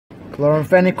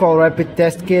Chloramphenicol rapid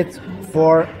test kit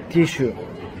for tissue.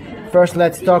 First,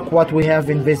 let's talk what we have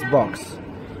in this box.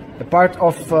 A part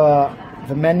of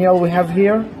the manual we have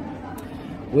here.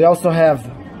 We also have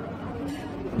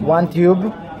one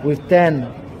tube with 10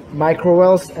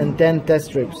 microwells and 10 test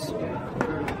strips.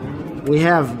 We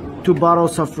have 2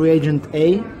 bottles of reagent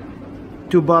A,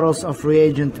 2 bottles of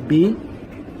reagent B,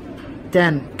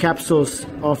 10 capsules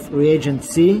of reagent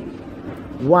C,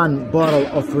 1 bottle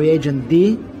of reagent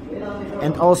D,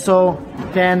 and also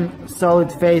 10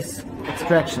 solid phase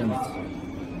extractions.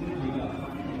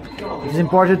 It is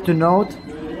important to note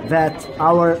that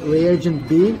our reagent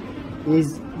B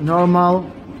is normal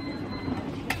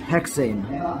hexane.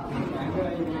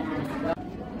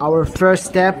 Our first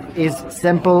step is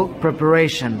sample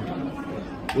preparation.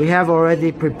 We have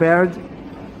already prepared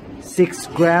 6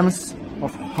 grams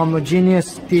of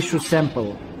homogeneous tissue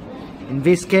sample. In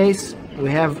this case,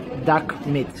 we have duck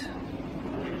meat.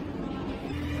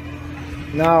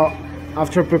 Now,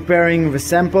 after preparing the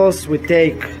samples, we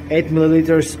take 8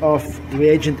 milliliters of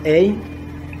reagent A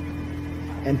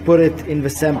and put it in the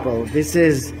sample. This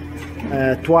is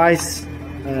twice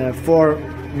 4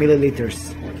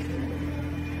 milliliters.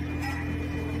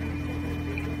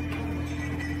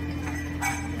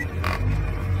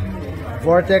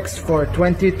 Vortex for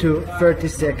 20 to 30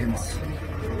 seconds.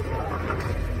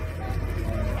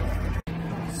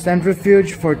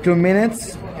 Centrifuge for 2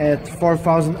 minutes at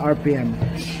 4000 RPM.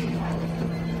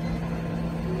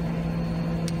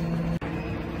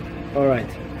 Alright,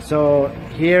 so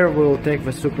here we'll take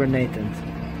the supernatant.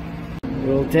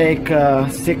 We'll take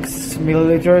 6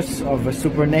 milliliters of the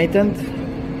supernatant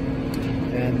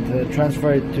and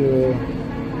transfer it to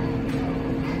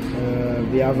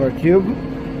the other tube.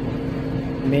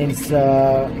 Means 3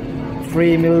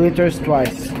 milliliters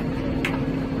twice.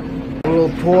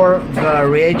 We'll pour the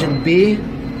reagent B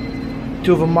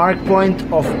to the mark point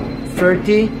of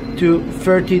 30 to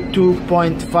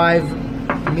 32.5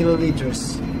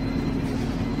 milliliters.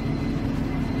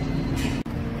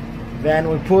 Then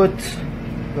we put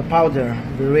the powder,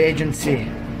 the reagent C.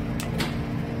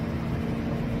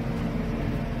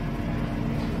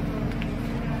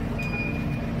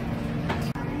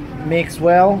 Mix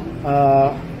well,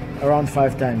 around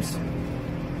 5 times.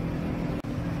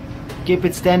 Keep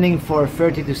it standing for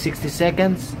 30 to 60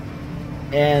 seconds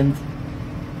and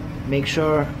make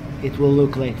sure it will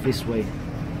look like this way.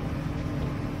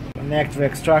 Connect the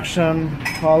extraction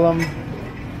column.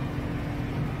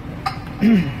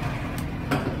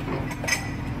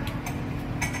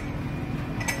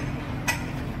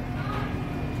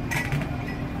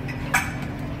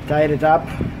 Tight it up,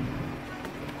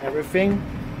 everything.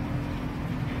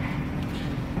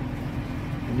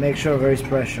 Make sure there is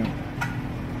pressure.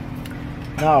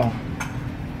 Now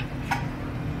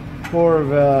pour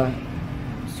the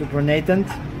supernatant.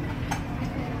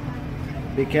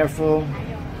 Be careful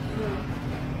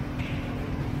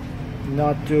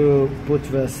not to put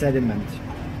the sediment.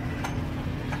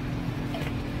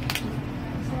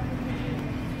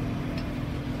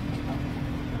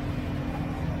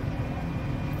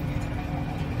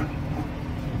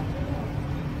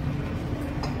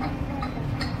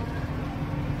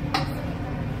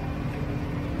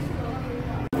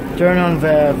 Turn on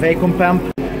the vacuum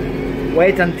pump.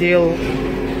 Wait until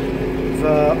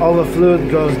all the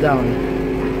fluid goes down.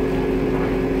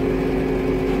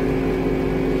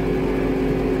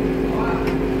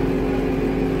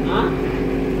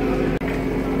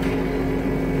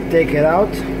 Take it out.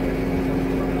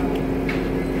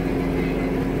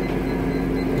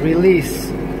 Release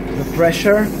the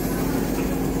pressure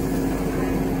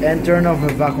and turn off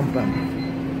the vacuum pump.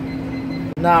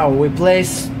 Now we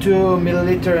place 2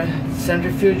 milliliter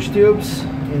centrifuge tubes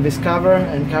in this cover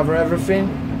and cover everything.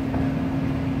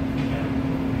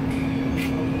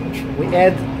 We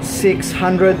add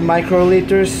 600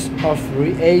 microliters of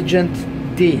reagent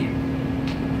D.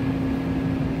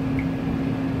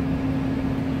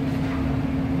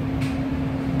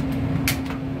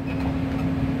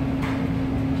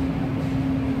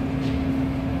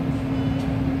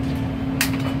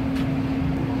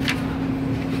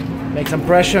 Make some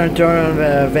pressure and turn on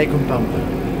the vacuum pump.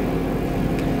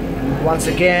 Once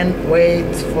again,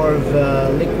 wait for the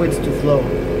liquids to flow.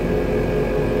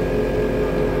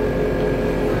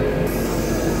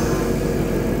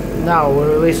 Now we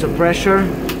release the pressure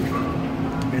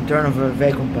and turn on the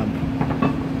vacuum pump.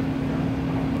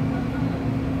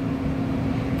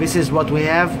 This is what we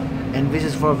have, and this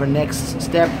is for the next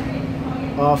step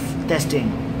of testing.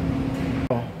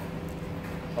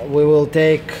 We will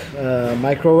take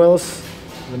microwells,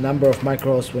 the number of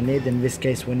microwells we need. In this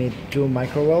case we need 2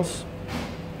 microwells.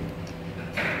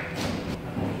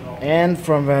 And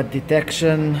from the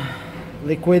detection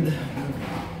liquid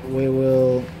we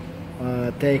will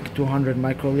take 200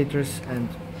 microliters and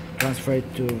transfer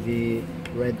it to the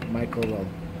red micro well.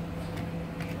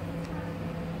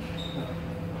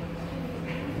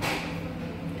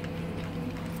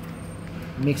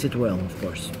 Mix it well, of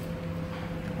course.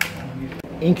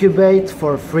 Incubate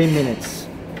for 3 minutes.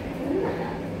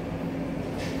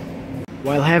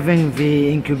 While having the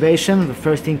incubation, the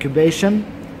first incubation,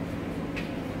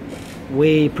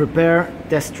 we prepare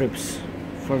test strips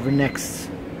for the next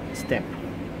step.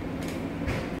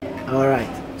 Alright,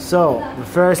 so the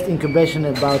first incubation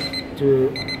is about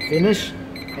to finish,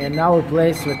 and now we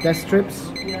place the test strips.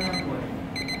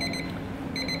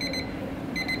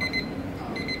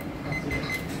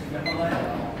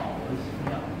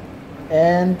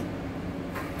 And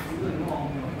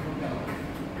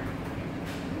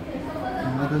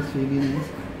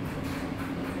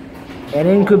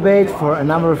incubate for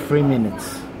another 3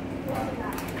 minutes.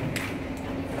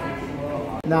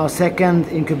 Now second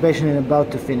incubation is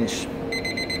about to finish.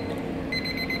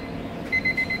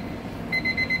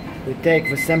 We take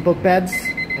the sample pads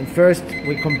and first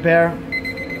we compare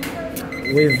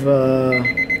with the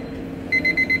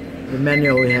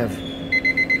manual we have.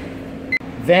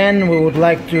 Then we would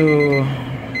like to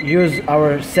use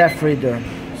our SAF reader.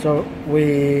 So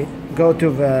we go to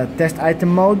the test item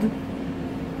mode,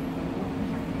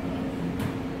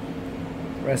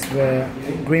 press the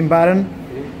green button,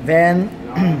 then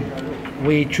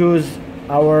we choose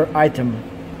our item,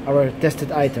 our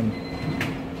tested item.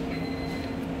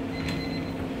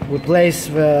 We place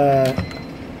the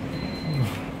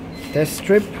test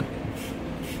strip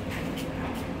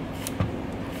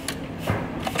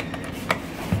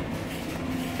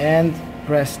and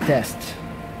press test.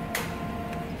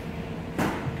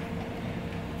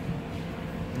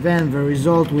 Then the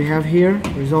result we have here,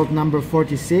 result number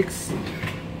 46,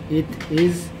 it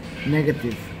is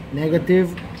negative.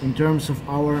 Negative in terms of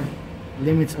our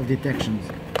limits of detections.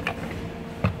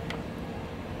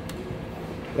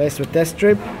 Place the test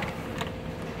strip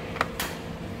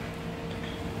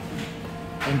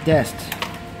and test.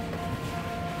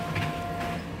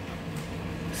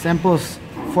 Samples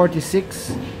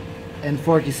 46 and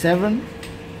 47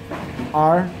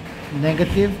 are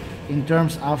negative in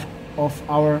terms of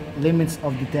our limits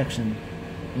of detection,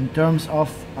 in terms of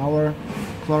our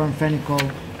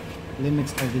chloramphenicol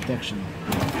limits of detection.